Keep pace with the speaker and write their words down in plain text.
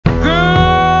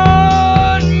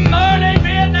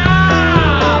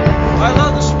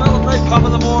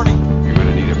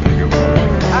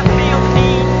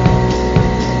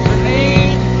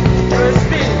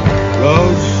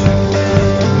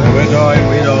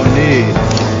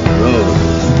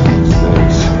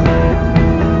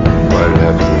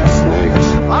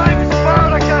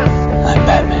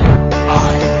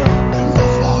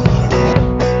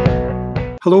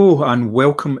Hello and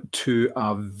welcome to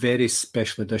a very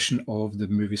special edition of the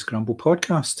Moviescramble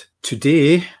podcast.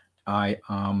 Today I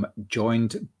am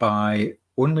joined by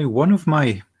only one of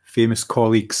my famous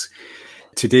colleagues.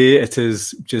 Today it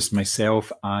is just myself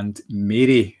and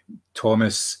Mary.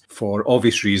 Thomas, for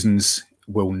obvious reasons,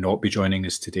 will not be joining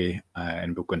us today,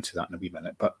 and we'll go into that in a wee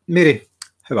minute. But Mary,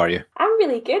 how are you? I'm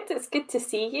really good. It's good to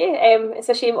see you. It's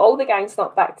a shame all the gang's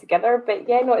not back together, but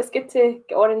yeah, no, it's good to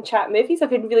get on and chat movies. I've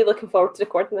been really looking forward to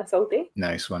recording this all day.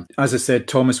 Nice one. As I said,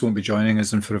 Thomas won't be joining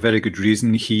us, and for a very good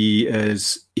reason. He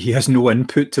has no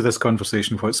input to this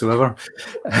conversation whatsoever.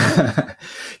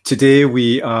 Today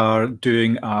we are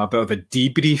doing a bit of a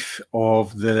debrief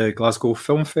of the Glasgow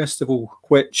Film Festival,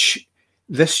 which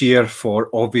this year, for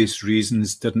obvious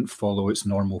reasons, didn't follow its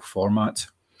normal format.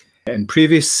 In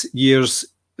previous years,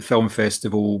 the film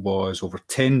festival was over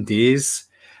 10 days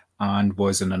and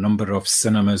was in a number of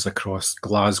cinemas across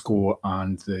Glasgow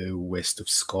and the west of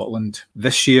Scotland.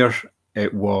 This year,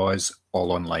 it was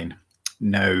all online.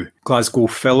 Now, Glasgow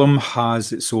Film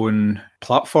has its own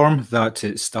platform that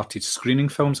it started screening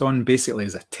films on, basically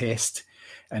as a test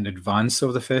in advance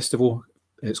of the festival.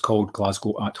 It's called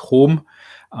Glasgow at Home,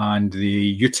 and they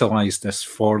utilised this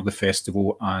for the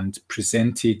festival and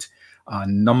presented a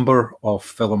number of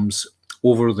films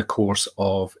over the course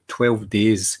of 12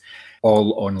 days,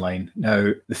 all online.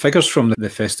 Now, the figures from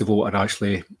the festival are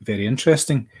actually very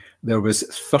interesting. There was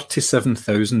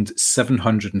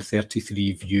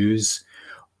 37,733 views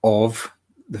of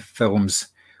the films,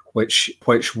 which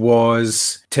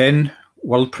was 10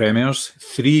 world premieres,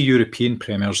 3 European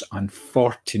premieres and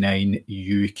 49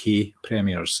 UK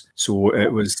premieres. So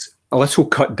it was a little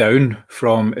cut down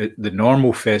from the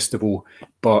normal festival,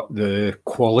 but the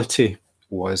quality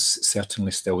was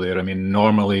certainly still there. I mean,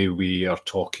 normally we are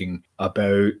talking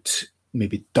about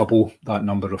maybe double that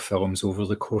number of films over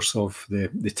the course of the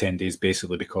 10 days,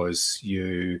 basically, because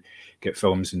you get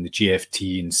films in the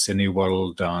GFT and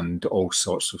Cineworld and all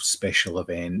sorts of special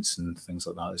events and things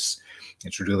like that.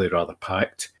 It's really rather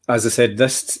packed. As I said,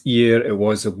 this year it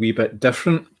was a wee bit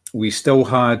different. We still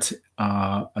had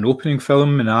an opening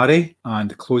film, Minari,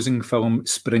 and a closing film,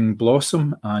 Spring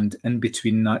Blossom, and in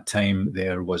between that time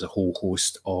there was a whole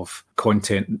host of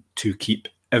content to keep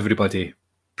everybody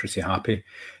pretty happy.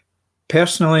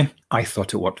 Personally, I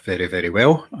thought it worked very, very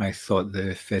well. I thought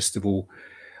the festival,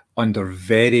 under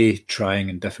very trying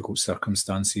and difficult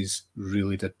circumstances,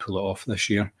 really did pull it off this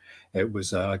year. It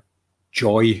was a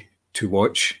joy to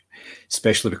watch,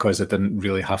 especially because I didn't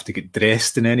really have to get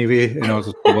dressed in any way in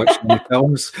order to watch any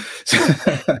films.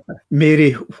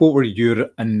 Mary, what were your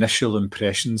initial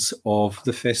impressions of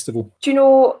the festival? Do you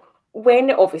know,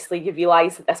 when obviously you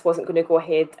realised that this wasn't going to go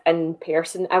ahead in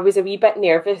person, I was a wee bit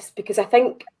nervous, because I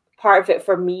think part of it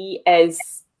for me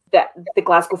is that the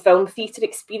Glasgow Film Theatre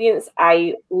experience.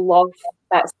 I love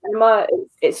that cinema.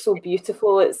 It's so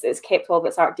beautiful. It's kept all of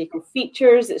its Art Deco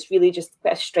features. It's really just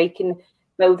quite a striking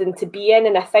building to be in.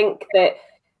 And I think that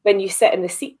when you sit in the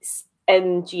seats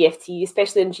in GFT,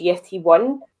 especially in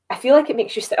GFT1, I feel like it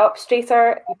makes you sit up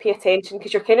straighter, you pay attention,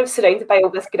 because you're kind of surrounded by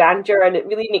all this grandeur, and it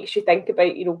really makes you think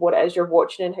about, you know, what it is you're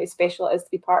watching and how special it is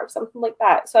to be part of something like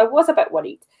that. So I was a bit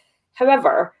worried.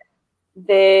 However,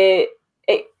 the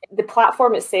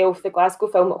platform itself, the Glasgow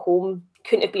Film at Home,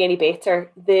 couldn't have been any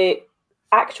better. The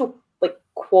actual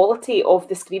quality of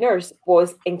the screeners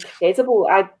was incredible.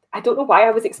 I don't know why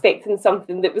I was expecting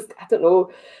something that was, I don't know,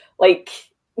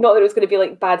 not that it was going to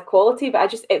be bad quality,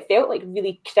 but it felt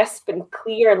really crisp and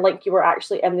clear and like you were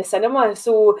actually in the cinema.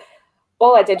 So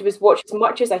all I did was watch as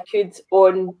much as I could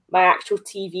on my actual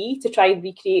TV to try and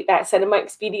recreate that cinema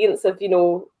experience of, you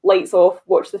know, lights off,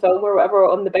 watch the film or whatever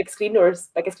on the big screen, or as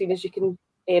big a screen as you can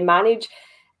manage.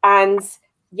 And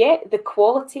yeah, the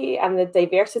quality and the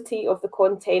diversity of the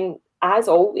content, as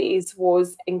always,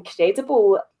 was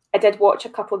incredible. I did watch a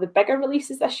couple of the bigger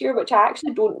releases this year, which I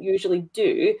actually don't usually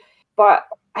do, but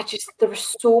there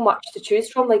was so much to choose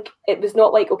from. It was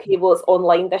not okay, well, it's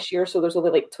online this year, so there's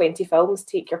only 20 films,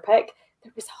 take your pick.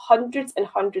 There was hundreds and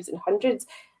hundreds and hundreds,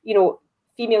 you know,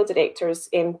 female directors,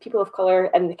 people of colour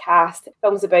in the cast,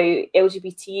 films about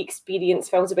LGBT experience,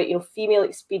 films about, you know, female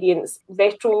experience,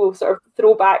 retro sort of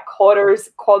throwback horrors,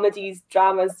 comedies,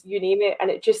 dramas, you name it.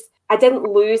 And I didn't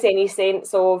lose any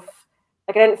sense of,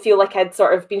 I didn't feel like I'd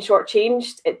sort of been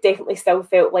shortchanged. It definitely still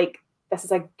felt like this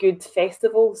is a good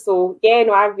festival. So yeah,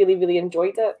 no, I really, really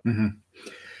enjoyed it. Mm-hmm.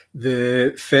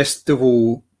 The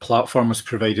festival platform was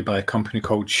provided by a company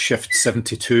called Shift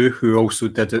 72, who also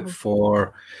did it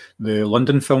for the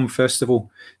London Film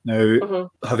Festival. Now,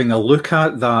 having a look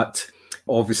at that,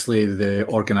 obviously the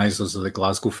organisers of the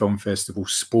Glasgow Film Festival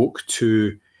spoke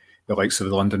to the likes of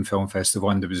the London Film Festival,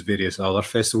 and there was various other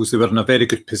festivals. They were in a very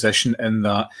good position in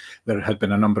that there had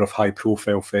been a number of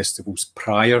high-profile festivals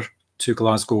prior to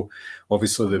Glasgow.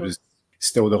 Obviously, there was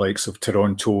still the likes of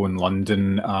Toronto and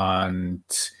London, and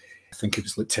I think it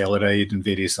was like Telluride and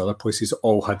various other places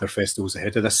all had their festivals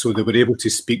ahead of this. So they were able to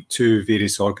speak to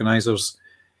various organisers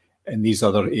in these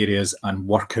other areas and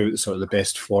work out sort of the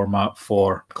best format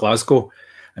for Glasgow.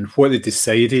 And what they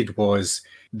decided was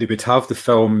they would have the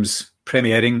films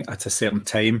premiering at a certain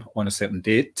time on a certain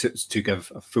date to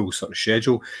give a full sort of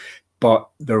schedule. But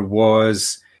there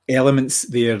was elements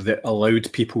there that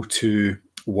allowed people to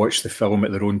watch the film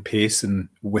at their own pace and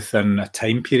within a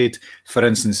time period. For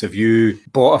instance, if you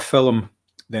bought a film,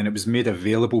 then it was made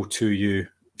available to you.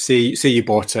 Say you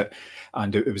bought it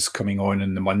and it was coming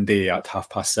on the Monday at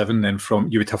 7:30,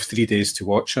 then you would have 3 days to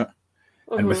watch it.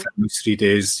 And within those 3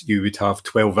 days, you would have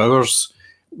 12 hours.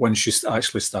 Once you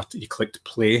actually started, you clicked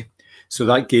play. So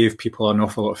that gave people an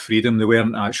awful lot of freedom. They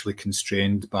weren't actually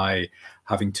constrained by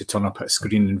having to turn up at a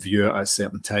screen and view it at a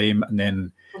certain time. And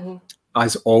then,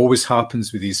 as always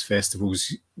happens with these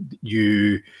festivals,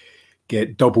 you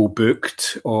get double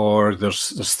booked, or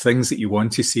there's things that you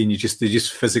want to see and they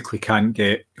just physically can't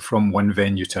get from one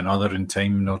venue to another in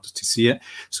time in order to see it.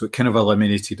 So it kind of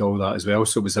eliminated all that as well.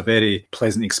 So it was a very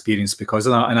pleasant experience because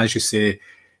of that. And as you say,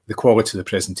 the quality of the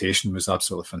presentation was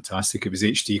absolutely fantastic. It was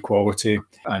HD quality,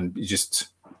 and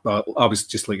I was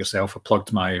just like yourself. I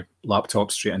plugged my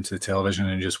laptop straight into the television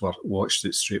and just watched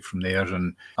it straight from there,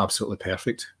 and absolutely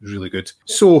perfect. It was really good.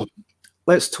 So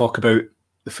let's talk about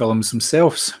the films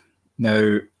themselves.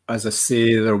 Now, as I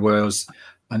say, there was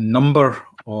a number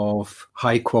of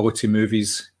high quality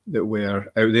movies that were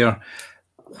out there.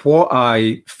 What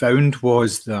I found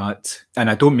was that, and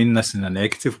I don't mean this in a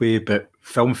negative way, but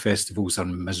film festivals are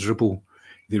miserable.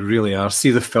 They really are.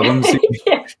 See the films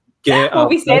get well,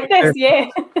 we said this, yeah.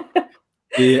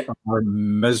 They are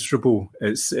miserable.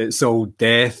 It's all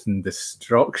death and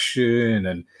destruction,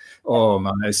 and oh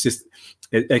man, it's just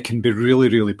it can be really,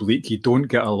 really bleak. You don't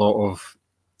get a lot of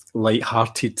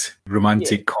light-hearted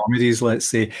romantic comedies, let's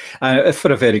say,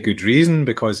 for a very good reason,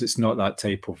 because it's not that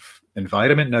type of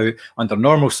environment. Now, under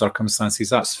normal circumstances,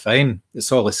 that's fine.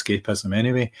 It's all escapism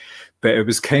anyway. But it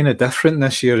was kind of different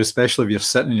this year, especially if you're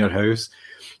sitting in your house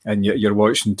and you're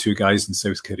watching two guys in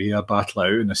South Korea battle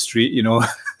out in the street, you know,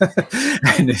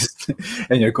 and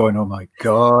you're going, oh my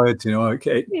God, you know,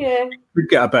 okay, it would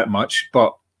get a bit much,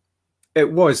 but it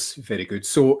was very good.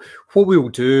 So what we will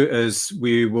do is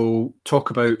we will talk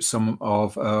about some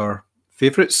of our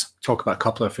favourites, talk about a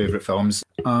couple of favourite films,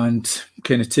 and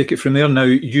kind of take it from there. Now,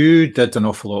 you did an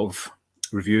awful lot of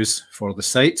reviews for the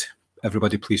site.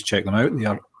 Everybody, please check them out. They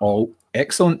are all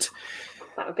excellent.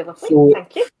 That would be lovely. So,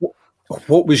 thank you.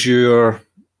 What was your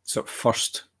sort of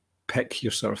first pick,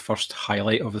 your sort of first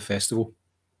highlight of the festival?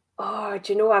 Oh,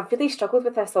 do you know, I've really struggled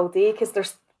with this all day because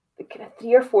there's kind of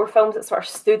 3 or 4 films that sort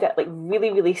of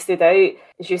really stood out.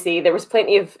 As you say, there was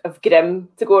plenty of grim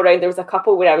to go around. There was a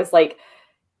couple where I was like,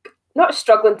 not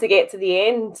struggling to get to the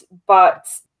end, but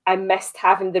I missed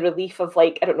having the relief of,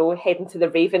 like, I don't know, heading to the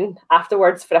Raven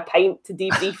afterwards for a pint to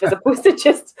debrief as opposed to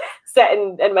just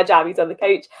sitting in my jammies on the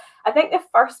couch. I think the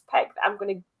first pick that I'm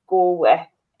going to go with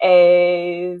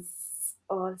is,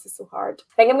 oh, this is so hard.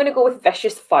 I think I'm going to go with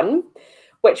Vicious Fun,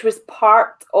 which was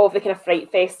part of the kind of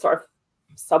Fright Fest sort of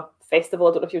sub-festival,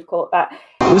 I don't know if you would call it that.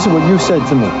 This is what you said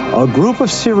to me. A group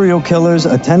of serial killers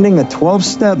attending a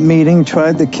 12-step meeting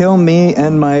tried to kill me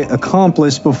and my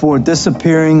accomplice before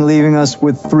disappearing, leaving us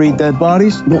with 3 dead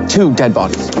bodies? No, 2 dead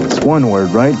bodies. It's one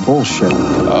word, right? Bullshit.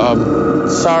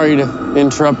 Sorry to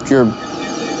interrupt your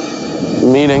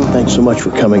meeting. Thanks so much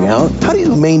for coming out. How do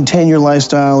you maintain your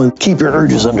lifestyle and keep your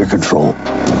urges under control?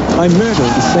 I murdered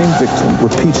the same victim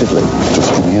repeatedly.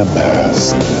 Just give me a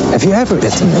pass. Have you ever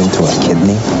bitten into a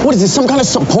kidney? What is this, some kind of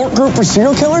support group for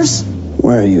serial killers?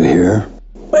 Why are you here?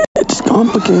 It's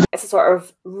complicated. It's a sort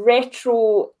of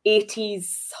retro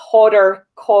 80s horror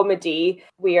comedy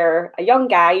where a young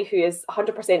guy who is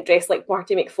 100% dressed like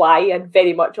Marty McFly and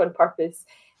very much on purpose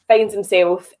finds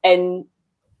himself in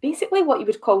basically what you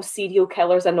would call Serial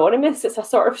Killers Anonymous. It's a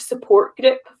sort of support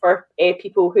group for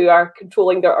people who are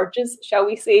controlling their urges, shall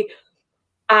we say.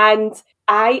 And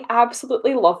I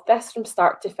absolutely loved this from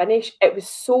start to finish. It was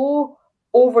so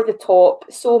over the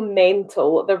top, so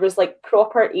mental. There was like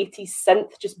proper 80s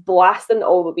synth just blasting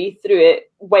all the way through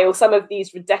it, while some of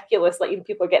these ridiculous, like even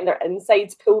people are getting their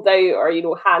insides pulled out or, you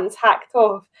know, hands hacked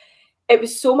off. It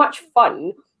was so much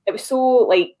fun. It was so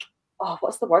like, oh,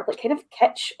 what's the word? Like kind of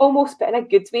kitsch almost, but in a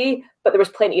good way. But there was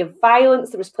plenty of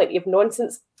violence. There was plenty of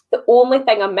nonsense. The only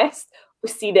thing I missed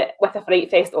was seeing it with a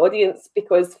Fright Fest audience,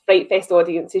 because Fright Fest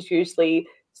audiences usually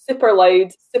super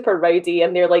loud, super rowdy,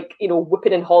 and they're like, you know,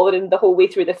 whooping and hollering the whole way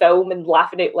through the film and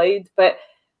laughing out loud. But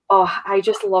oh, I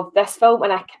just love this film,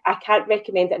 and I can't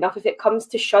recommend it enough. If it comes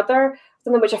to Shudder,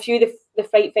 something which a few of the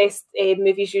Fright Fest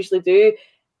movies usually do,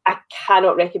 I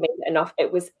cannot recommend it enough.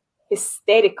 It was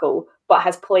hysterical, but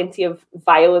has plenty of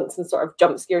violence and sort of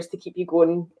jump scares to keep you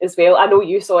going as well. I know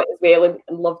you saw it as well and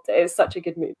loved it. It's such a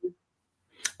good movie.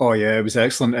 Oh yeah, it was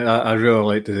excellent. I really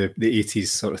liked the 80s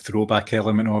sort of throwback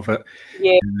element of it.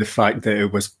 Yeah. The fact that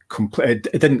it was complete,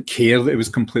 it didn't care that it was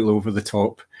completely over the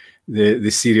top. The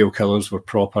serial killers were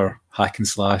proper hack and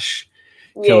slash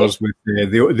killers. With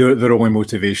their only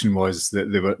motivation was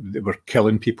that they were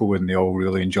killing people and they all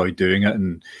really enjoyed doing it.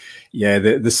 And yeah,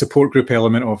 the support group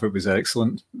element of it was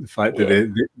excellent. The fact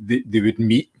that they would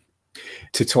meet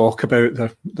to talk about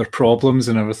their problems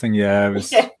and everything. Yeah, it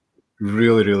was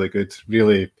really, really good.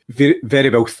 Really very, very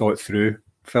well thought through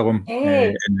film.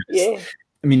 I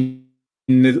mean,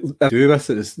 to do with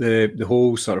it is the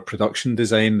whole sort of production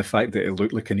design, the fact that it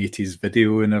looked like an 80s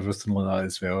video and everything like that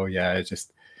as well. Yeah, it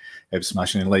was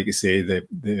smashing. And like you say,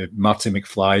 the Marty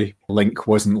McFly link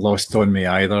wasn't lost on me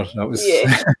either. That was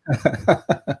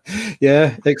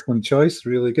yeah, excellent choice,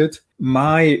 really good.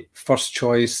 My first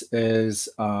choice is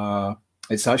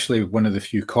it's actually one of the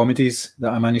few comedies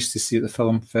that I managed to see at the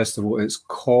film festival. It's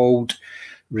called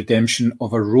Redemption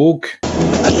of a Rogue.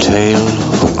 A tale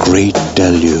of a great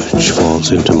deluge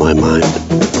falls into my mind.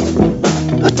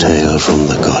 A tale from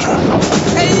the gutter.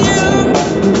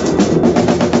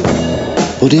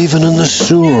 But even in the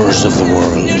sewers of the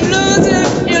world,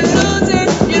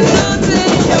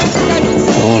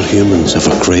 all humans have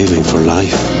a craving for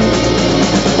life.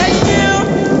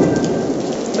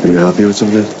 Are you happy with some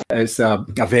of this? It's a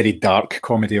very dark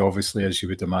comedy, obviously, as you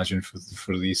would imagine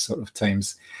for these sort of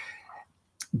times.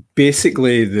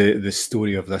 Basically, the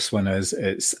story of this one is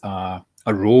it's a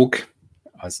rogue,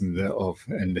 as in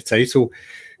the title,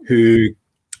 who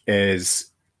is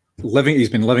living. He's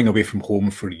been living away from home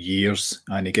for years,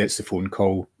 and he gets the phone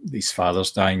call his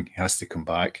father's dying. He has to come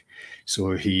back,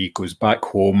 so he goes back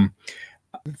home,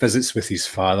 visits with his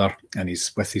father, and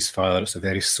he's with his father. It's a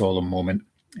very solemn moment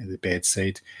at the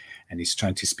bedside, and he's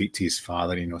trying to speak to his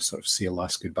father, you know, sort of say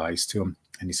last goodbyes to him.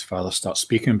 And his father starts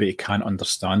speaking, but he can't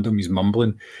understand him. He's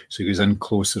mumbling. So he goes in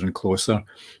closer and closer.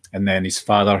 And then his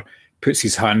father puts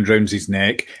his hand round his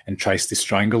neck and tries to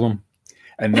strangle him.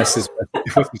 And this is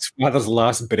with his father's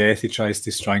last breath, he tries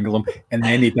to strangle him. And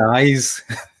then he dies.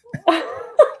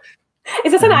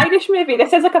 Is this an Irish movie?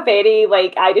 This is like a very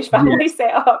Irish family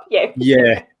setup.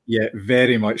 Yeah,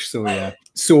 very much so, yeah.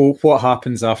 So what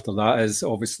happens after that is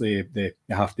obviously they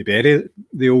have to bury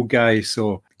the old guy.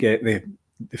 So get the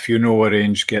funeral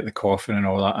arranged, get the coffin and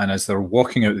all that. And as they're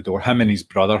walking out the door, him and his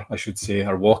brother, I should say,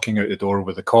 are walking out the door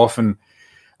with the coffin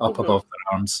up above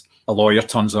their arms. A lawyer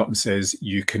turns up and says,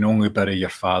 you can only bury your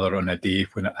father on a day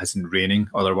when it isn't raining.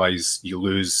 Otherwise, you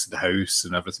lose the house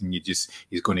and everything.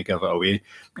 He's going to give it away.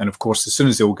 And of course, as soon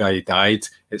as the old guy died,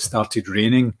 it started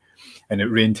raining. And it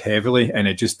rained heavily, and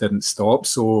it just didn't stop.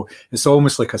 So it's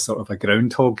almost like a sort of a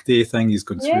Groundhog Day thing. He's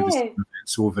going through the same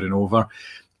events over and over.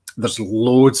 There's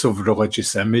loads of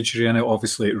religious imagery in it.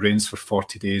 Obviously, it rains for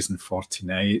 40 days and 40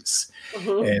 nights.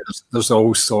 There's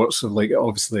all sorts of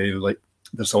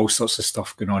there's all sorts of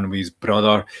stuff going on with his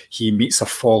brother. He meets a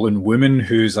fallen woman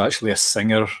who's actually a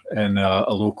singer in a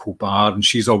local bar, and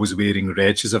she's always wearing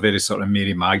red. She's a very sort of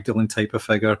Mary Magdalene type of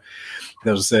figure.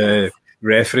 There's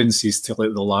references to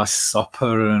like the Last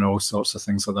Supper and all sorts of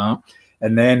things like that.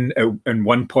 And then at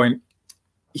one point,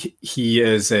 he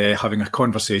is having a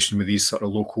conversation with these sort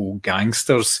of local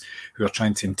gangsters who are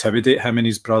trying to intimidate him and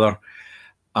his brother.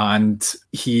 And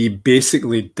he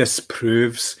basically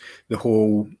disproves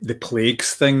the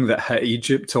plagues thing that hit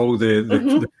Egypt, all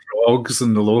the frogs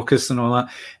and the locusts and all that.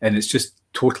 And it's just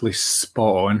totally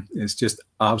spot on. It's just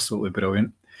absolutely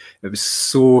brilliant. It was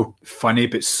so funny,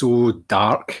 but so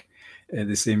dark at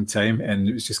the same time. And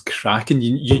it was just cracking.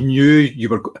 You knew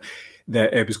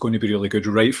that it was going to be really good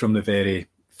right from the very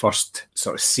first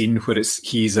sort of scene where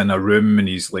he's in a room and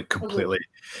he's like completely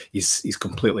he's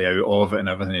completely out of it and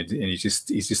everything, and he's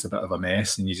just a bit of a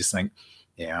mess, and you just think,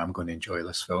 yeah, I'm going to enjoy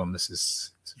this film.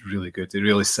 It's really good. It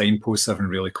really signposts everything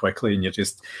really quickly, and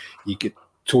you get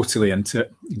totally into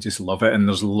it. You just love it, and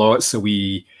there's lots of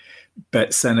wee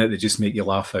bits in it that just make you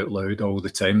laugh out loud all the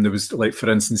time. There was, like, for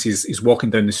instance, he's walking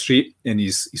down the street in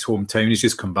his hometown. He's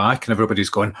just come back, and everybody's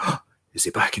going, oh, is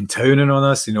he back in town and all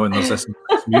this? You know, and there's this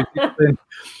music playing.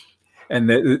 And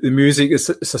the music is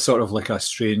a sort of like a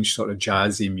strange sort of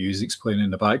jazzy music's playing in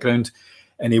the background.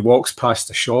 And he walks past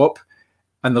a shop,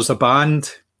 and there's a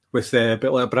band with a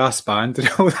bit like a brass band and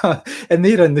all that, and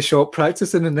they're in the shop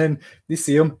practicing, and then they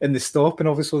see him and they stop, and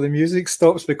obviously the music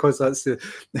stops because that's the.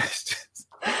 It's just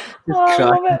I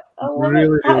love it. I love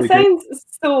really, it. That really sounds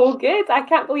so good. I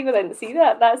can't believe I didn't see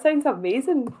that. That sounds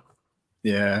amazing.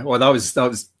 Yeah, well, that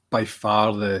was by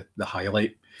far the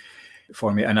highlight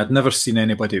for me, and I'd never seen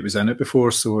anybody that was in it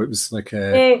before, so it was like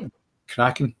a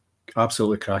cracking,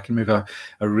 absolutely cracking movie.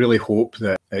 I really hope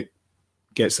that it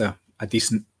gets a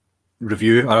decent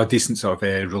review or a decent sort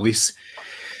of release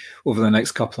over the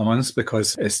next couple of months,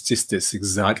 because it's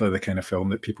exactly the kind of film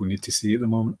that people need to see at the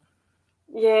moment.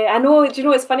 Yeah, I know. Do you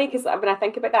know, it's funny because when I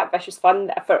think about that Vicious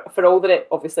Fun, for all that it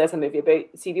obviously is a movie about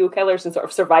serial killers and sort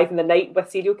of surviving the night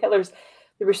with serial killers,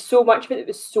 there was so much of it that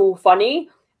was so funny.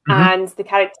 And the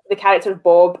character of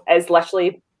Bob is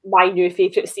literally my new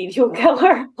favourite serial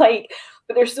killer. Like,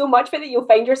 but there's so much of it that you'll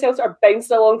find yourself sort of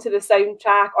bouncing along to the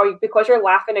soundtrack, or because you're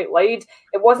laughing out loud.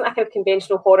 It wasn't a kind of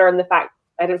conventional horror in the fact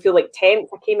I didn't feel like tense.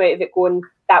 I came out of it going,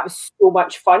 that was so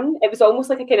much fun. It was almost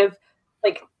like a kind of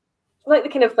like the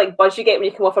kind of like buzz you get when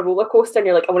you come off a roller coaster and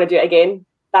you're like, I want to do it again.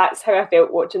 That's how I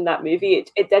felt watching that movie.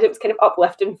 It was kind of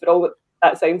uplifting for all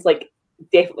that sounds like.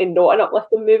 Definitely not an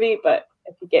uplifting movie, but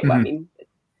if you get what I mean, it's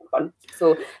fun.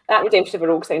 So that Redemption of a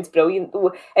Rogue sounds brilliant,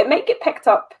 though it might get picked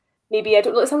up. Maybe, I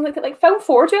don't know, something like Film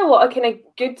 4 do a lot of kind of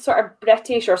good sort of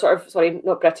British, or sort of, sorry,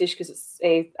 not British because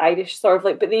it's Irish, sort of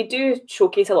like, but they do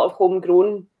showcase a lot of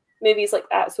homegrown movies like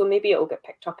that. So maybe it'll get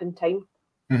picked up in time.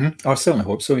 I certainly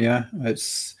hope so. Yeah,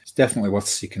 it's definitely worth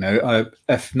seeking out.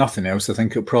 If nothing else, I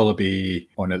think it'll probably be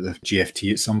on at the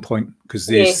GFT at some point, because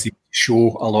they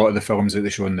show a lot of the films that they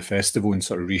show in the festival and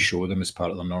sort of re-show them as part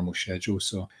of their normal schedule.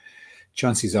 So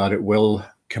chances are it will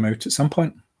come out at some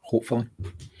point, hopefully.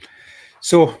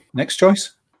 So next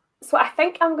choice. So I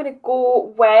think I'm going to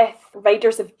go with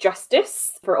Riders of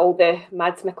Justice for all the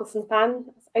Mads Mikkelsen fans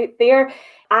out there.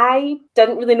 I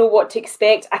didn't really know what to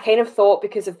expect. I kind of thought,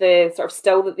 because of the sort of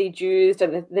still that they'd used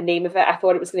and the name of it, I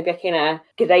thought it was going to be a kind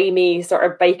of grimy sort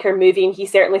of biker movie, and he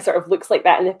certainly sort of looks like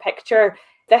that in the picture.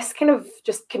 This kind of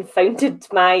just confounded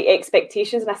my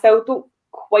expectations, and I still don't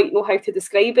quite know how to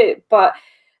describe it, but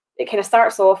it kind of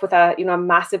starts off with a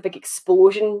massive big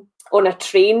explosion on a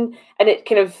train, and it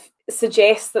kind of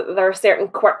suggests that there are certain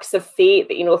quirks of fate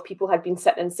that, if people had been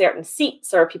sitting in certain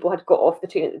seats or people had got off the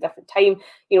train at a different time,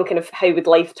 kind of how would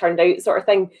life turned out sort of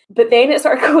thing. But then it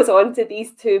sort of goes on to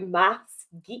these two maths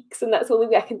geeks, and that's the only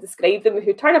way I can describe them,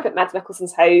 who turn up at Mads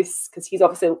Mikkelsen's house because he'd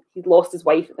lost his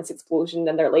wife in this explosion,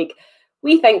 and they're like,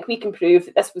 we think we can prove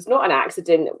that this was not an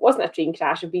accident, it wasn't a train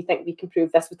crash, and we think we can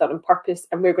prove this was done on purpose,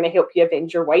 and we're going to help you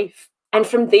avenge your wife. And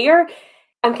from there,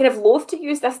 I'm kind of loath to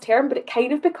use this term, but it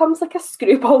kind of becomes like a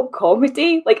screwball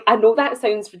comedy. Like, I know that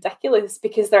sounds ridiculous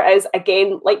because there is,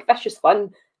 again, like Vicious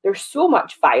Fun, there's so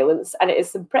much violence and it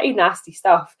is some pretty nasty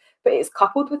stuff, but it's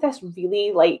coupled with this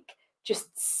really like just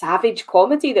savage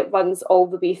comedy that runs all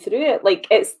the way through it. Like,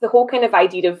 it's the whole kind of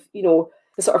idea of,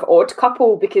 the sort of odd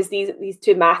couple, because these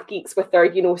two math geeks with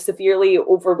their, severely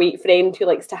overweight friend who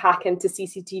likes to hack into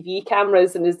CCTV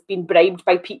cameras and has been bribed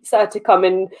by pizza to come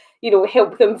and,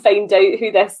 help them find out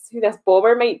who this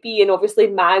bomber might be. And obviously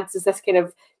Mads is this kind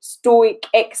of stoic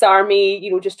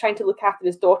ex-army, just trying to look after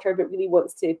his daughter, but really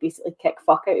wants to basically kick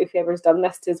fuck out of whoever's done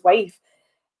this to his wife.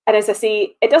 And as I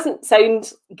say, it doesn't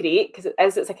sound great because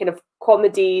it's a kind of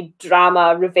comedy,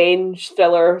 drama, revenge,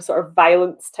 thriller, sort of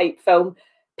violence type film.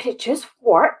 But it just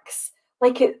works.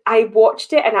 Like, I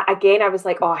watched it, and I was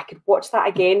like, oh, I could watch that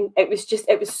again. It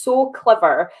was so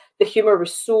clever. The humour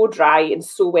was so dry and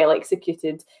so well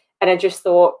executed. And I just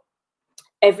thought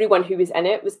everyone who was in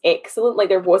it was excellent. Like,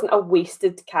 there wasn't a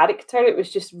wasted character. It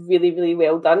was just really, really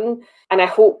well done. And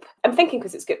I'm thinking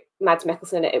because it's got Mads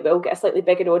Mikkelsen in it, it will get a slightly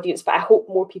bigger audience, but I hope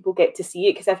more people get to see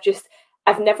it, because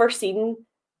I've never seen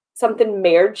something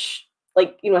merge,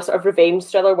 like, a sort of revenge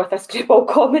thriller with a screwball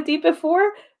comedy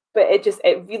before. But it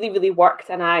really, really worked,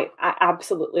 and I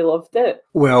absolutely loved it.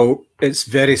 Well, it's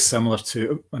very similar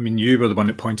to, you were the one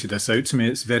that pointed this out to me,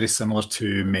 it's very similar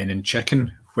to Men in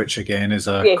Chicken, which again is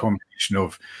a combination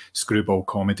of screwball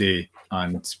comedy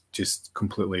and just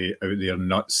completely out there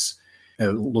nuts,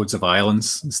 loads of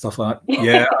violence and stuff like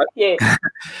that. Yeah,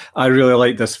 I really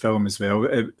like this film as well.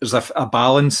 There's a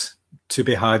balance to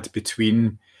be had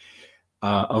between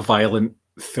a violent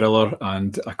thriller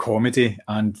and a comedy,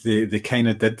 and they kind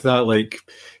of did that. Like,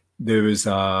 there was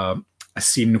a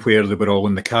scene where they were all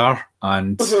in the car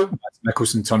and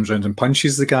Nicholson turns around and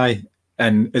punches the guy,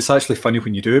 and it's actually funny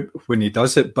when you do it, when he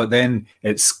does it, but then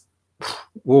it's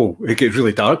it gets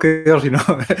really dark there,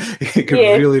 it got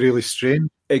really, really strange.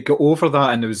 It got over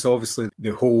that, and there was obviously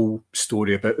the whole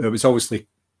story about, it was obviously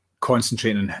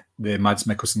concentrating on the Mads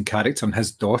Mikkelsen character and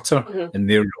his daughter and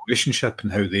their relationship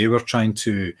and how they were trying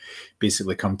to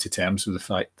basically come to terms with the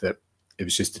fact that it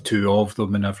was just the two of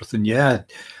them and everything. Yeah,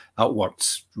 that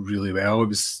worked really well. It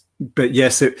was, but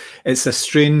yes, it's a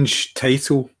strange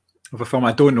title of a film.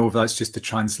 I don't know if that's just the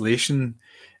translation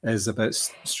is a bit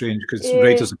strange, because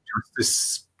Riders of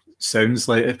Justice sounds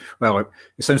like, well,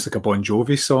 it sounds like a Bon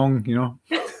Jovi song, you know.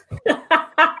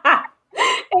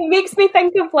 It makes me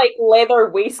think of like leather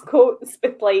waistcoats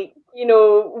with like, you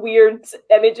know, weird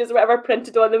images or whatever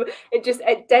printed on them.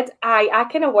 I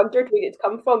kind of wondered where it's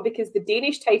come from, because the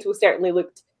Danish title certainly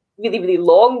looked really, really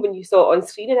long when you saw it on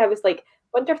screen, and I was like,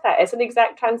 wonder if that is an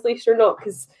exact translation or not.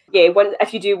 Because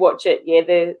if you do watch it,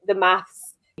 the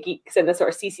maths geeks and the sort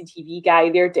of CCTV guy,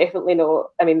 they're definitely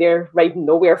not, I mean, they're riding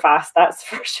nowhere fast, that's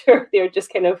for sure. They're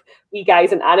just kind of wee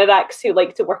guys in anoraks who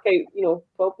like to work out, you know,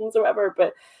 problems or whatever.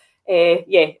 But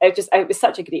it was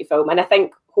such a great film, and I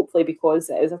think hopefully because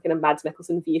it is a kind of Mads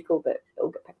Mikkelsen vehicle that it'll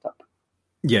get picked up.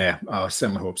 Yeah, I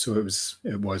certainly hope so.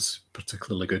 It was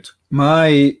particularly good.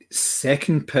 My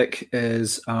second pick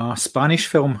is a Spanish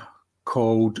film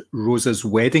called Rosa's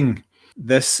Wedding.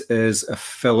 This is a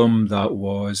film that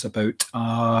was about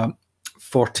a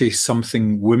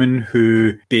 40-something woman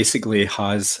who basically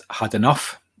has had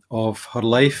enough of her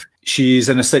life. She's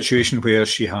in a situation where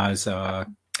she has a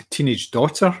teenage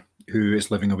daughter who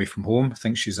is living away from home. I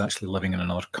think she's actually living in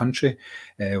another country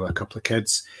with a couple of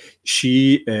kids.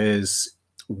 She is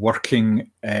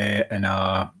working in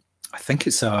I think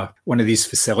it's one of these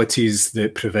facilities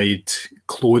that provide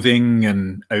clothing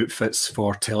and outfits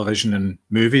for television and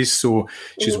movies. So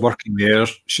she's working there.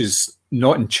 She's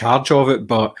not in charge of it,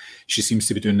 but she seems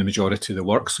to be doing the majority of the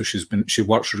work. So she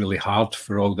works really hard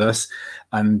for all this.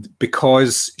 And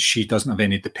because she doesn't have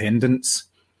any dependents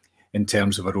in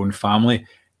terms of her own family,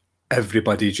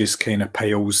 everybody just kind of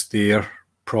piles their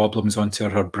problems onto her.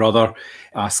 Her brother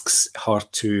asks her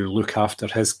to look after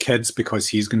his kids because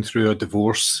he's going through a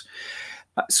divorce.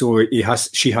 So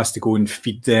she has to go and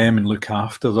feed them and look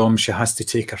after them. She has to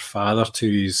take her father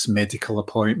to his medical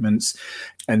appointments.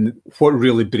 And what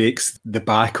really breaks the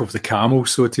back of the camel,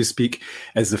 so to speak,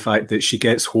 is the fact that she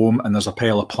gets home and there's a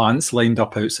pile of plants lined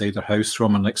up outside her house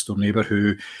from her next door neighbour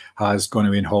who has gone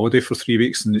away on holiday for 3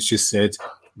 weeks, and it's just said,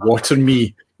 "Water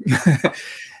me."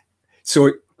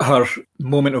 So her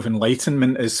moment of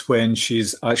enlightenment is when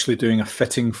she's actually doing a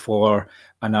fitting for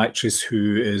an actress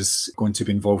who is going to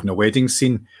be involved in a wedding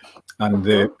scene, and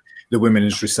the woman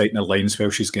is reciting her lines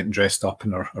while she's getting dressed up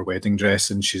in her wedding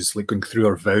dress, and she's like going through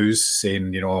her vows,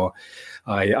 saying, you know,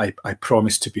 I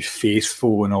promise to be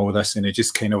faithful and all this, and it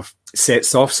just kind of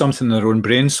sets off something in her own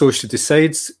brain. So she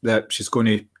decides that she's going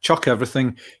to chuck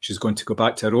everything. She's going to go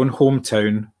back to her own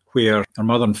hometown where her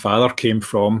mother and father came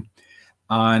from,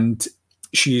 and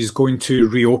she's going to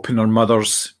reopen her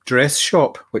mother's dress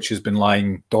shop, which has been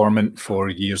lying dormant for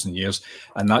years and years.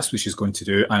 And that's what she's going to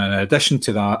do. And in addition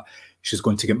to that, she's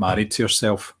going to get married to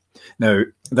herself. Now,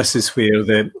 this is where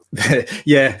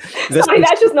yeah. Sorry,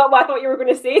 that's just not what I thought you were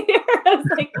going to say there. I was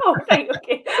like, oh, right,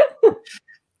 okay.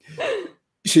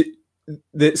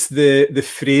 It's the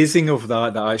phrasing of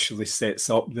that actually sets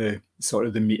up the sort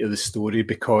of the meat of the story,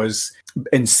 because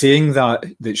in saying that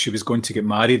she was going to get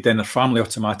married, then her family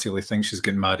automatically thinks she's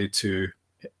getting married to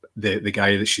the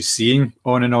guy that she's seeing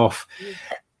on and off.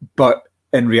 But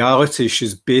in reality,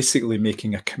 she's basically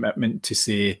making a commitment to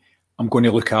say, I'm going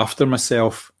to look after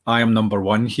myself. I am number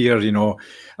one here. You know,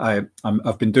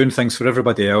 I've been doing things for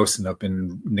everybody else and I've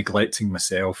been neglecting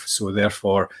myself. So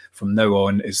therefore, from now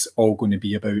on, it's all going to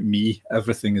be about me.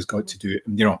 Everything has got to do,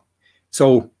 you know, it's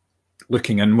all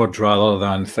looking inward rather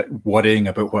than worrying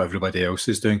about what everybody else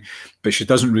is doing. But she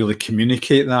doesn't really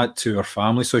communicate that to her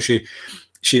family. So she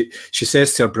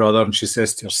says to her brother and she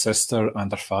says to her sister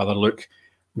and her father, look,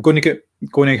 I'm going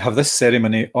to have this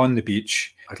ceremony on the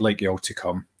beach. I'd like you all to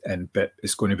come. But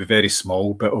it's going to be very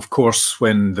small. But of course,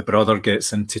 when the brother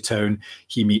gets into town,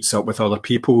 he meets up with other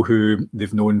people who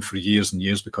they've known for years and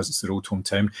years because it's their old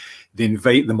hometown. They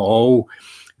invite them all.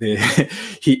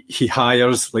 He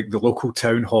hires like the local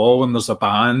town hall, and there's a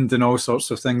band and all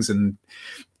sorts of things. And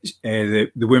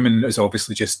the woman is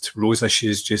obviously just Rosa.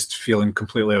 She's just feeling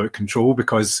completely out of control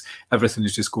because everything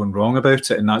is just going wrong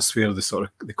about it. And that's where the sort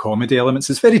of the comedy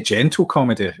elements. It's very gentle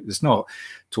comedy. It's not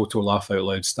total laugh out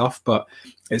loud stuff, but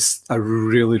it's a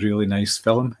really, really nice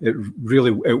film. It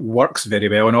works very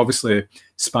well. And obviously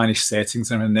Spanish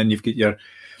settings, and then you've got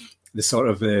the sort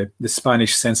of the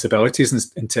Spanish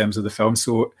sensibilities in terms of the film.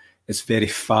 So it's very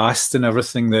fast and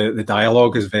everything. The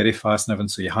dialogue is very fast and everything.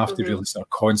 So you have to really sort of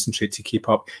concentrate to keep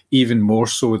up, even more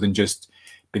so than just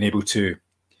being able to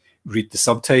read the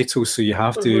subtitles, so you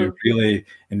have to really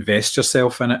invest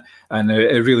yourself in it, and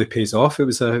it really pays off. It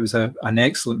was an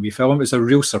excellent wee film. It was a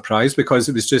real surprise because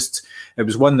it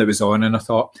was one that was on, and I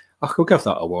thought, oh, I'll give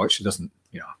that a watch. It doesn't,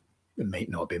 you know, it might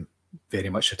not be very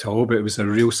much at all, but it was a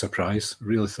real surprise. I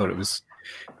really thought it was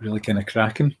really kind of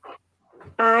cracking.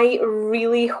 I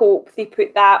really hope they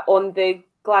put that on the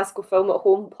Glasgow Film at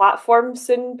Home platform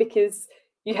soon, because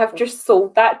you have just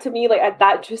sold that to me. Like,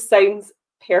 that just sounds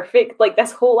perfect. Like,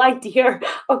 this whole idea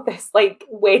of this like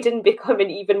wedding becoming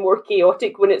even more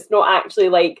chaotic when it's not actually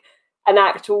like an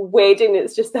actual wedding,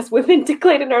 it's just this woman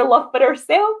declaring her love for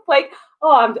herself. Like,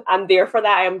 oh, I'm there for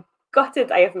that. I am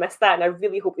gutted I have missed that, and I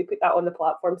really hope they put that on the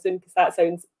platform soon, because that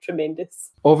sounds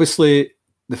tremendous. Obviously,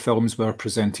 the films were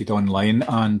presented online,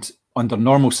 and under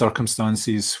normal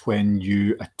circumstances, when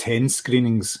you attend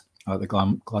screenings at the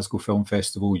Glasgow Film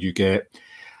Festival, you get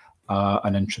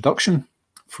an introduction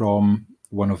from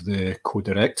one of the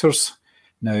co-directors.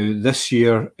 Now, this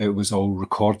year, it was all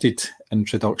recorded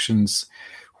introductions,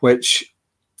 which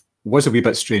was a wee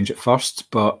bit strange at first,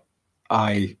 but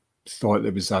I thought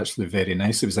it was actually very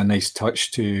nice. It was a nice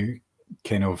touch to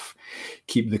kind of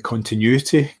keep the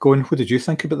continuity going. What did you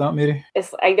think about that, Mary?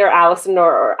 It's either Alison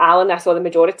or Alan I saw the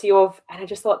majority of, and I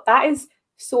just thought that is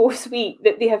so sweet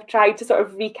that they have tried to sort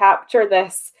of recapture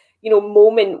this, you know,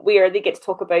 moment where they get to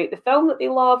talk about the film that they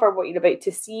love or what you're about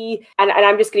to see. And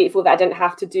I'm just grateful that I didn't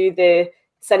have to do the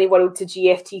Cineworld to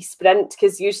GFT sprint,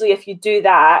 because usually if you do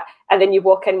that and then you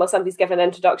walk in while somebody's giving an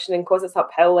introduction, and because it's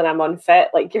uphill and I'm unfit,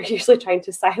 like, you're usually trying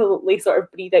to silently sort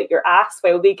of breathe out your ass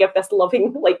while they give this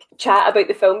loving like chat about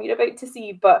the film you're about to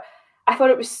see. But I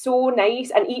thought it was so nice,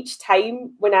 and each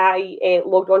time when I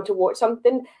logged on to watch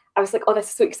something, I was like, oh, this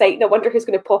is so exciting. I wonder who's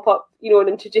going to pop up, you know, and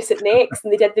introduce it next.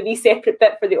 And they did the wee separate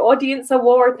bit for the audience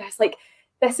award. And I was like,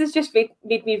 this has just made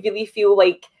me really feel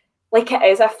like it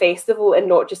is a festival and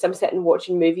not just I'm sitting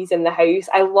watching movies in the house.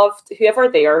 I loved whoever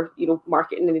their, you know,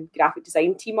 marketing and graphic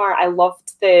design team are. I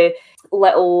loved the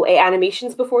little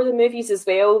animations before the movies as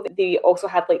well. They also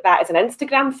had like that as an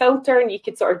Instagram filter, and you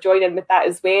could sort of join in with that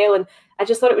as well. And I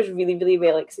just thought it was really, really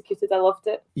well executed. I loved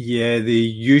it. Yeah, they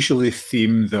usually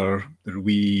theme their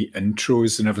wee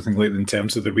intros and everything like that in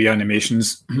terms of the wee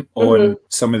animations on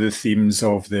some of the themes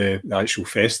of the actual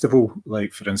festival.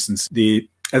 Like, for instance,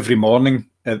 every morning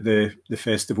at the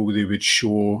festival, they would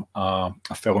show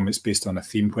a film that's based on a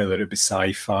theme, whether it be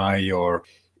sci-fi or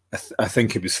I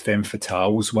think it was femme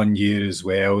fatales one year as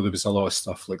well. There was a lot of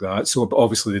stuff like that. So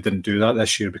obviously they didn't do that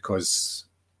this year because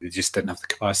they just didn't have the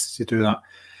capacity to do that.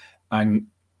 And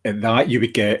at that, you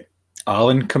would get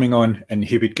Alan coming on, and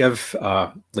he would give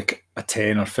like a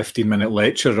 10 or 15-minute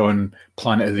lecture on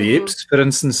Planet of the Apes, for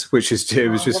instance, which is it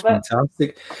was just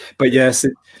fantastic. But yes,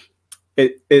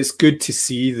 it's good to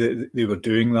see that they were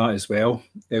doing that as well.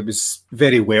 It was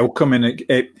very welcome, and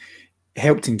it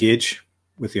helped engage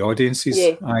with the audiences.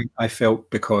 Yeah. I felt,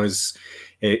 because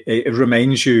it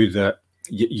reminds you that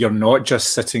you're not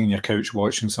just sitting on your couch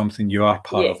watching something. You are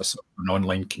part of an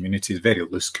online community, a very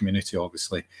loose community,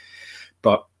 obviously.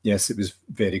 But yes, it was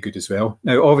very good as well.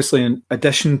 Now, obviously, in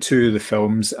addition to the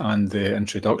films and the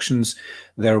introductions,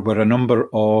 there were a number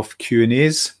of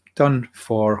Q&As done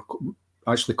for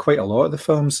actually quite a lot of the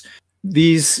films.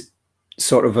 These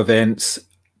sort of events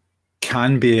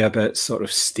can be a bit sort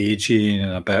of stagey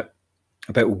and a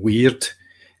bit weird,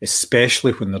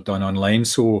 especially when they're done online.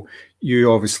 So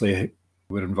you obviously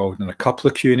were involved in a couple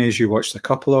of Q&As. You watched a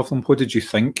couple of them. What did you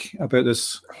think about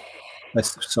this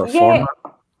sort of format?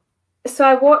 So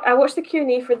I watched the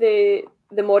Q&A for the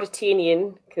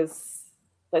Mauritanian, because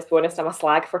let's be honest, I'm a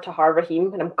slag for Tahar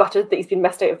Rahim, and I'm gutted that he's been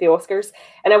missed out of the Oscars.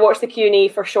 And I watched the Q&A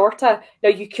for Shorta. Now,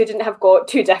 you couldn't have got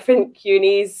two different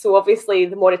Q&As. So obviously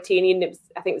the Mauritanian,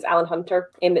 I think it was Alan Hunter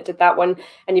that did that one.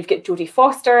 And you've got Jodie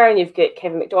Foster, and you've got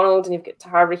Kevin McDonald, and you've got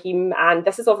Tahar Rahim. And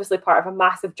this is obviously part of a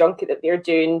massive junket that they're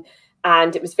doing.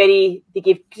 And it was they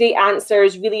gave great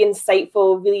answers, really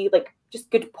insightful, really like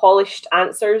just good polished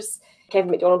answers.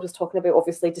 Kevin McDonald was talking about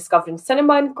obviously discovering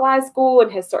cinema in Glasgow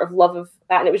and his sort of love of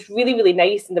that, and it was really, really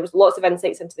nice, and there was lots of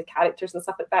insights into the characters and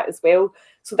stuff like that as well.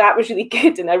 So that was really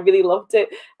good, and I really loved it.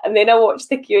 And then I watched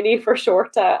the Q&A for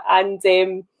Shorta, and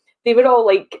they were all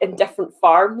like in different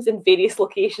farms in various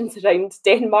locations around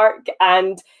Denmark,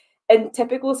 and in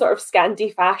typical sort of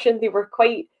Scandi fashion, they were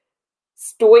quite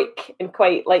stoic and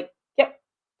quite like, yep,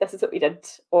 this is what we did,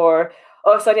 or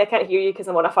oh, sorry, I can't hear you because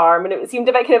I'm on a farm. And it seemed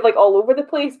a bit kind of like all over the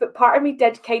place. But part of me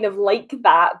did kind of like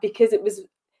that because it was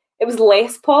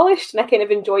less polished, and I kind of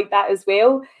enjoyed that as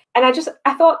well. And I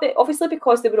thought that obviously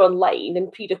because they were online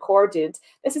and pre-recorded,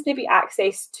 this is maybe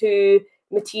access to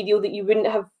material that you wouldn't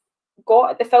have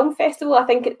got at the film festival. I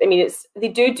think, they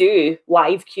do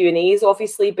live Q&As,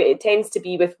 obviously, but it tends to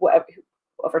be with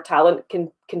whatever talent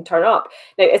can turn up.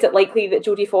 Now, is it likely that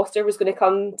Jodie Foster was going to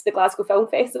come to the Glasgow Film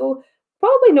Festival?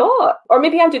 Probably not. Or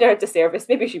maybe I'm doing her a disservice.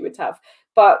 Maybe she would have.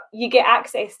 But you get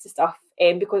access to stuff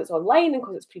because it's online and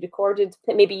because it's pre-recorded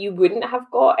that maybe you wouldn't have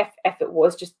got if it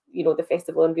was just, the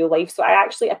festival in real life. So I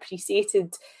actually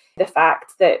appreciated the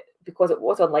fact that because it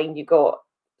was online, you got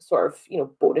sort of,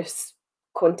 bonus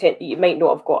content that you might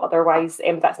not have got otherwise.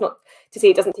 That's not to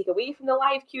say it doesn't take away from the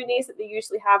live Q&As that they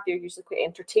usually have. They're usually quite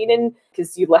entertaining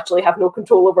because you literally have no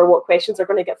control over what questions are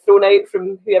going to get thrown out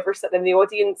from whoever's sitting in the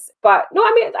audience. But no,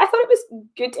 I thought it was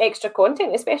good extra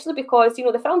content, especially because,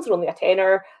 the films are only a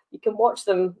tenner. You can watch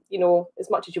them, as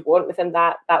much as you want within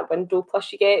that window.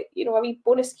 Plus you get, a wee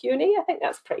bonus Q&A. I think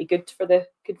that's pretty good for the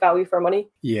good value for money.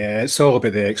 Yeah, it's all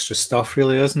about the extra stuff,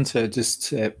 really, isn't it?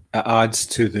 Just it adds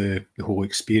to the whole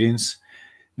experience.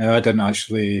 Now, I didn't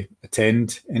actually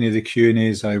attend any of the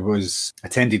Q&As. I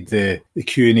attended the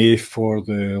Q&A for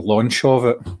the launch of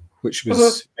it, which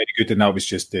was very good, and that was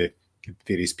just the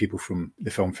various people from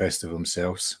the film festival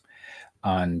themselves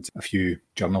and a few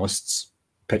journalists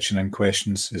pitching in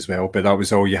questions as well. But that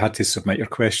was all. You had to submit your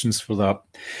questions for that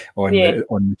on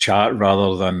the chat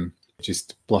rather than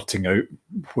just blurting out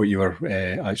what you were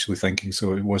actually thinking.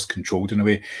 So it was controlled in a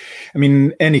way.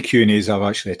 Any Q&As I've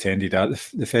actually attended at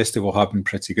the festival have been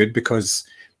pretty good because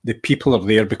the people are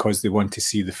there because they want to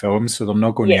see the film. So they're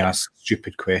not going to ask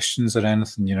stupid questions or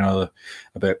anything,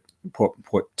 about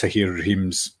what Tahir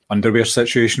Rahim's underwear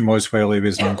situation was while he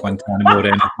was on Guantanamo or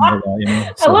anything like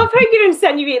that. So, I love how you're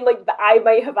insinuating that I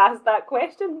might have asked that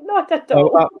question. Not at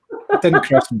all. It didn't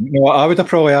cross me. I would have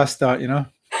probably asked that,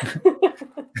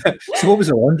 So what was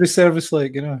the laundry service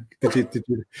like?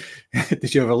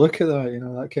 Did you ever look at that?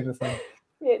 That kind of thing.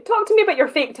 Yeah, talk to me about your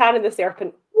fake tan in the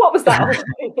Serpent. What was that?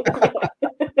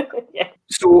 Yeah.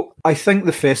 So I think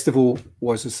the festival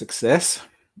was a success.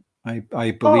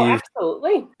 I believe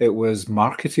absolutely. It was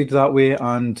marketed that way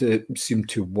and it seemed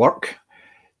to work.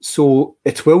 So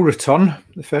it will return,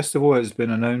 the festival. It's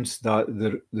been announced that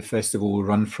the festival will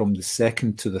run from the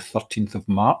 2nd to the 13th of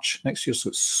March next year. So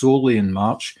it's solely in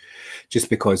March, just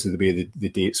because of the way the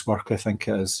dates work, I think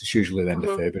it is. It's usually the end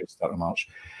of February, start of March.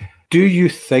 Do you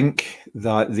think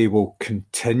that they will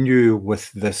continue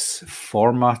with this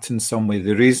format in some way?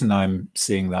 The reason I'm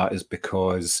saying that is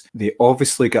because they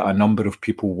obviously get a number of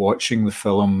people watching the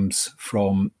films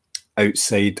from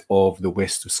outside of the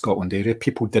west of Scotland area.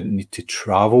 People didn't need to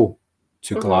travel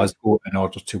to Glasgow in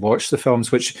order to watch the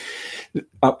films, which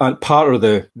part of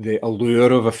the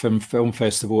allure of a film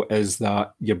festival is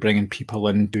that you're bringing people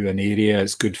into an area.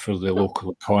 It's good for the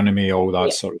local economy, all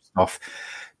that sort of stuff.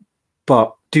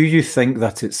 But do you think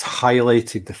that it's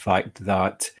highlighted the fact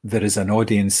that there is an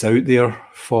audience out there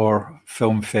for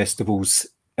film festivals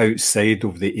outside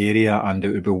of the area, and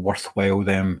it would be worthwhile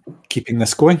them keeping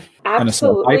this going?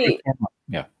 Absolutely.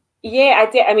 Yeah. Yeah,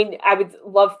 I did. I would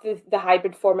love the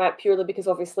hybrid format purely because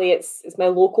obviously it's my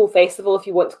local festival, if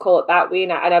you want to call it that way,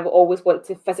 and I would always want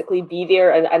to physically be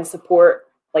there and support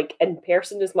in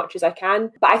person as much as I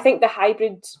can. But I think the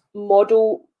hybrid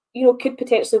model, could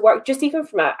potentially work just even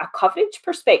from a coverage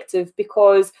perspective,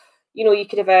 because you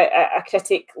could have a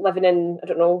critic living in, I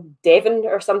don't know, Devon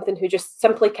or something, who just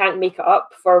simply can't make it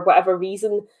up for whatever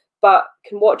reason, but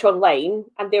can watch online.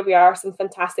 And there we are, some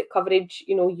fantastic coverage,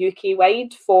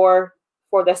 UK-wide for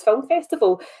this film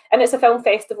festival. And it's a film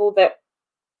festival that,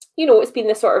 it's been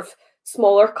the sort of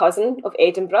smaller cousin of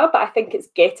Edinburgh, but I think it's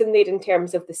getting there in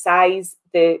terms of the size,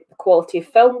 the quality of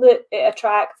film that it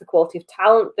attracts, the quality of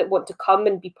talent that want to come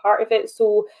and be part of it.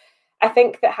 So I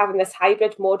think that having this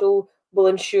hybrid model will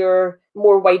ensure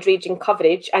more wide-ranging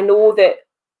coverage. I know that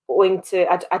owing to,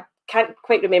 I can't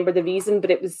quite remember the reason,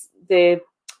 but it was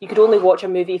you could only watch a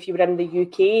movie if you were in the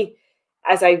UK,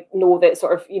 as I know that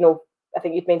sort of, I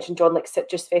think you'd mentioned, John,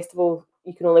 Citrus Festival,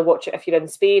 you can only watch it if you're in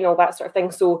Spain, all that sort of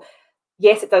thing. So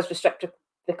yes, it does restrict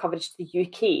the coverage to the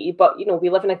UK, but, we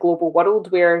live in a global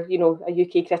world where, a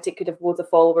UK critic could have loads of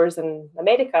followers in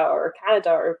America or Canada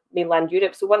or mainland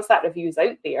Europe. So once that review is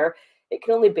out there, it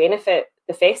can only benefit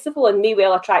the festival and may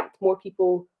well attract more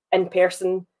people in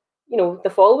person,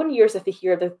 the following years if they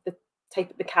hear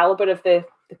the caliber of the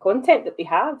content that they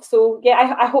have. So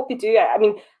yeah, I hope they do.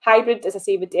 Hybrid, as I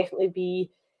say, would definitely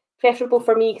be preferable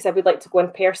for me because I would like to go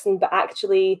in person, but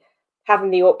actually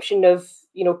having the option of,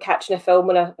 catching a film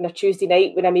on a Tuesday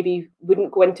night when I maybe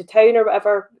wouldn't go into town or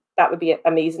whatever, that would be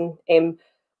amazing.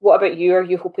 What about you? Are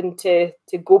you hoping to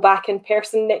go back in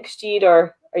person next year,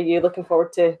 or are you looking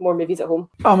forward to more movies at home?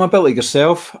 I'm a bit like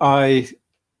yourself. I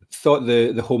thought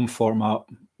the home format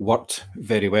worked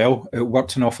very well. It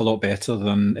worked an awful lot better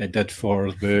than it did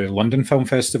for the London Film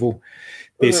Festival,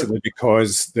 basically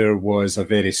because there was a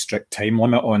very strict time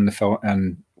limit on the film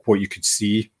and what you could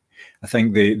see. I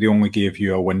think they only gave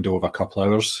you a window of a couple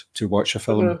hours to watch a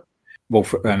film. Well,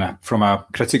 from a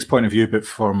critic's point of view, but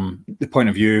from the point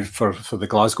of view for the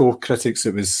Glasgow critics,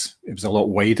 it was a lot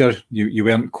wider. You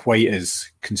weren't quite as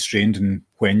constrained in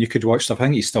when you could watch stuff. I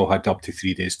think you still had up to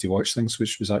 3 days to watch things,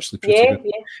 which was actually pretty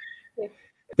good. Yeah.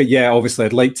 But yeah, obviously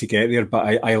I'd like to get there,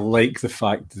 but I like the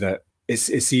fact that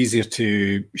it's easier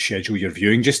to schedule your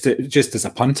viewing, just as a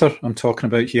punter I'm talking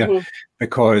about here,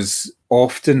 because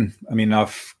often, I mean,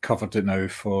 I've covered it now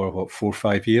for, 4 or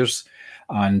 5 years,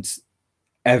 and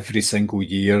every single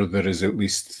year there is at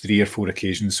least 3 or 4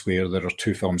 occasions where there are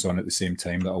 2 films on at the same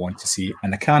time that I want to see,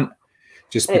 and I can't,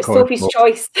 just and because it's Sophie's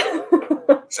choice.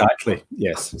 Exactly,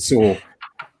 yes. So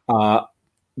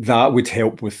that would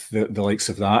help with the likes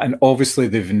of that, and obviously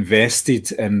they've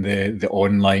invested in the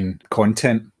online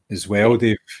content as well.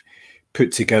 They've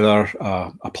put together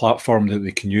a platform that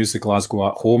they can use, the Glasgow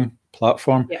at Home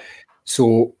platform.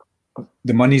 So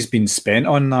the money's been spent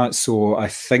on that, so I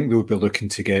think they'll be looking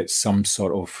to get some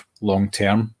sort of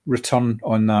long-term return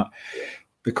on that,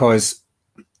 because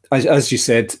as you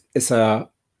said, it's a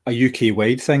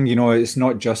UK-wide thing. You know, it's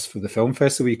not just for the film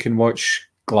festival. You can watch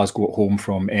Glasgow at Home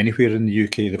from anywhere in the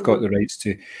UK. They've got the rights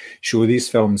to show these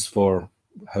films for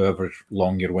however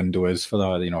long your window is for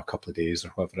that, you know, a couple of days or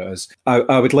whatever it is.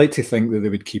 I would like to think that they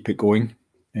would keep it going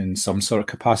in some sort of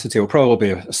capacity. It'll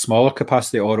probably be a smaller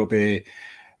capacity, or it'll be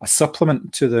a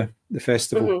supplement to the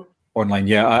festival online.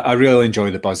 Yeah, I really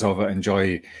enjoy the buzz of it. I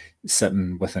enjoy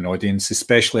sitting with an audience,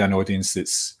 especially an audience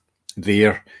that's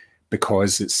there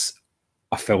because it's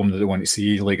a film that they want to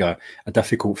see, like a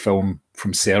difficult film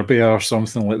from Serbia or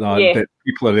something like that. But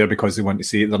people are there because they want to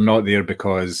see it. They're not there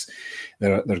because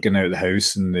they're getting out of the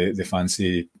house and they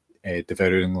fancy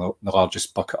devouring the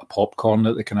largest bucket of popcorn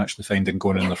that they can actually find and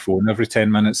going on their phone every 10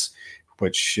 minutes,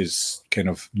 which is kind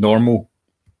of normal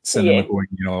cinema going,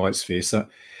 you know, let's face it.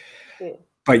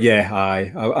 But yeah,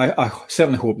 I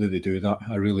certainly hope that they do that.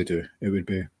 I really do. It would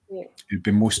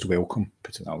be most welcome,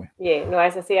 put it that way. Yeah, no,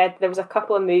 as I say, there was a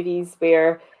couple of movies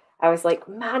where I was like,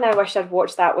 man, I wish I'd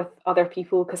watched that with other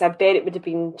people, because I bet it would have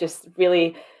been just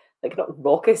really, like, not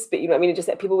raucous, but you know what I mean, just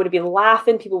that people would have been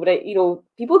laughing, people would have, you know,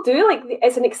 people do, like,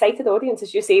 it's an excited audience,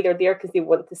 as you say, they're there because they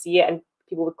want to see it, and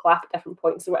people would clap at different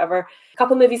points or whatever. A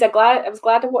couple of movies I was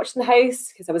glad I watched in the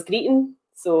house because I was greeting,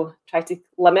 so try to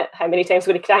limit how many times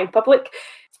I'm going to cry in public.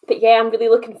 But yeah, I'm really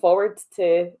looking forward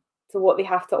to what they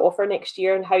have to offer next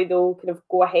year and how they'll kind of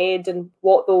go ahead and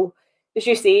what they'll, as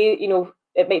you say, you know,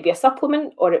 it might be a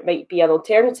supplement or it might be an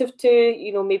alternative to,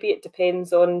 you know, maybe it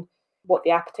depends on what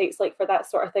the appetite's like for that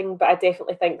sort of thing. But I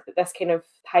definitely think that this kind of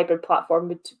hybrid platform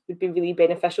would be really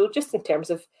beneficial, just in terms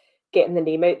of getting the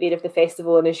name out there of the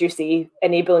festival, and as you say,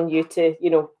 enabling you to, you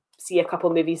know, see a couple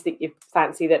of movies that you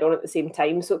fancy that are on at the same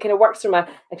time. So it kind of works from a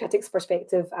critic's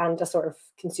perspective and a sort of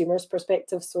consumer's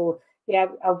perspective. So yeah,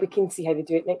 I'll be keen to see how they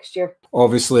do it next year.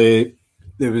 Obviously,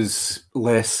 there was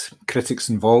less critics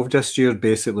involved this year,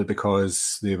 basically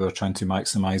because they were trying to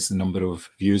maximise the number of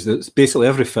views. That's basically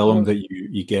every film that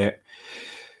you get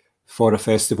for a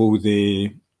festival,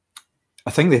 I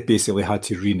think they basically had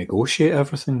to renegotiate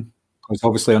everything. Because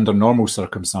obviously under normal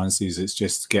circumstances, it's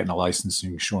just getting a license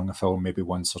and showing a film maybe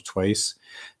once or twice.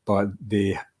 But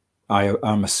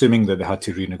I'm assuming that they had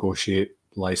to renegotiate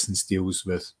license deals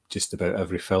with just about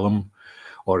every film,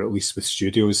 or at least with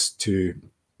studios, to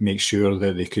make sure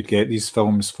that they could get these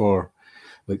films for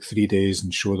like 3 days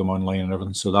and show them online and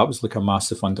everything. So that was like a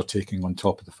massive undertaking, on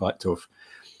top of the fact of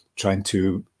trying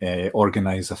to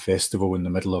organise a festival in the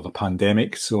middle of a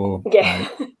pandemic. So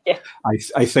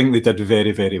I think they did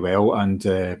very, very well, and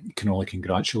can only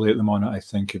congratulate them on it. I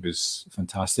think it was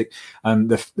fantastic. And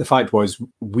the fact was,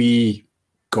 we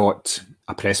got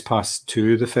a press pass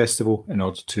to the festival in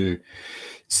order to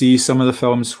see some of the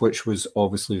films, which was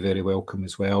obviously very welcome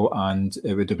as well. And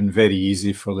it would have been very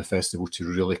easy for the festival to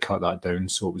really cut that down,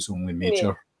 so it was only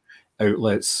major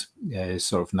outlets,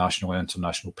 sort of national and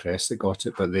international press, that got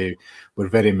it. But they were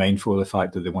very mindful of the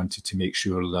fact that they wanted to make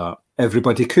sure that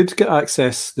everybody could get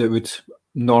access that would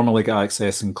normally get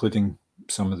access, including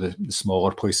some of the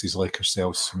smaller places like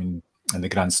ourselves. I mean, in the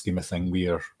grand scheme of things, we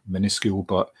are minuscule,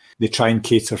 but they try and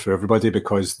cater for everybody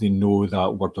because they know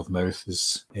that word of mouth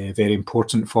is very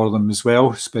important for them as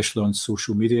well, especially on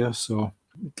social media. So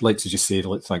I'd like to just say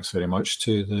thanks very much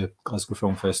to the Glasgow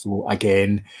Film Festival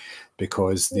again,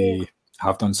 because they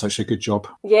have done such a good job.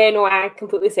 Yeah, no, I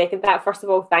completely second that. First of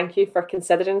all, thank you for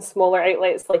considering smaller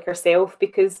outlets like ourselves,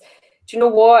 because do you know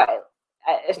what?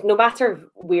 no matter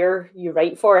where you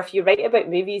write for, if you write about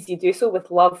movies, you do so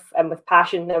with love and with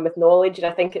passion and with knowledge. And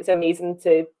I think it's amazing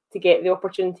to get the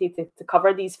opportunity to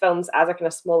cover these films as a kind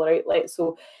of smaller outlet.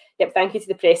 So, yep, thank you to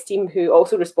the press team who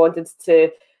also responded to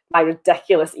my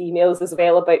ridiculous emails as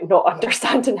well about not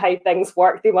understanding how things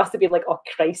work. They must have been like, oh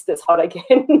Christ, it's her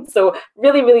again. So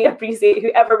really, really appreciate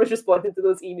whoever was responding to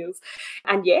those emails.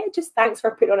 And yeah, just thanks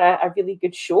for putting on a really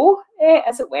good show,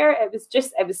 as it were. It was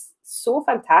so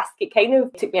fantastic. It kind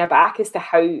of took me aback as to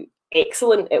how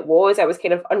excellent it was. I was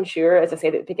kind of unsure, as I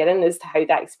said at the beginning, as to how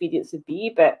that experience would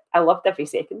be, but I loved every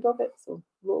second of it. So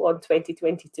roll on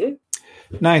 2022.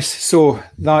 Nice. So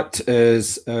that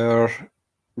is our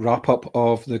wrap up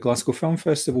of the Glasgow Film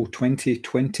Festival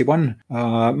 2021.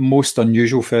 Most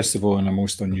unusual festival in a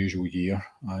most unusual year,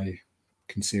 I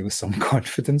can say with some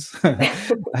confidence.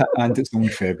 And it's only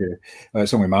February.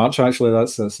 It's only March, actually.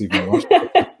 That's even worse.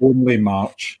 Only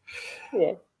March.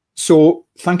 Yeah. So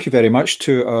thank you very much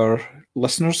to our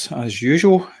listeners, as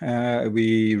usual.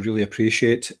 We really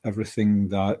appreciate everything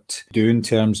that you do in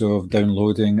terms of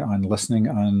downloading and listening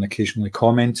and occasionally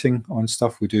commenting on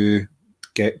stuff. We do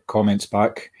get comments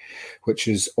back, which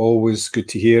is always good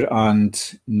to hear,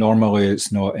 and normally it's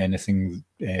not anything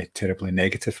terribly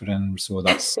negative for them, so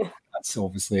that's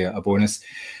obviously a bonus.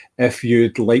 If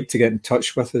you'd like to get in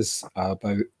touch with us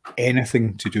about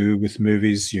anything to do with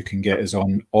movies, you can get us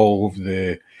on all of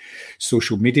the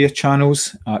social media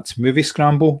channels at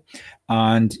Moviescramble,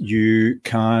 and you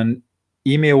can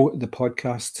email the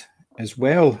podcast as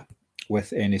well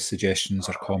with any suggestions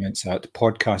or comments at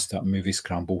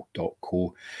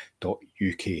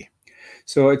podcast@moviescramble.co.uk.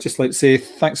 So I'd just like to say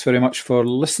thanks very much for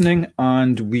listening,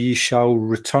 and we shall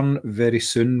return very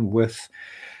soon with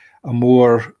a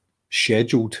more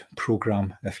scheduled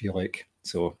programme, if you like.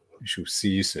 So we shall see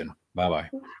you soon. Bye-bye.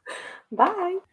 Bye.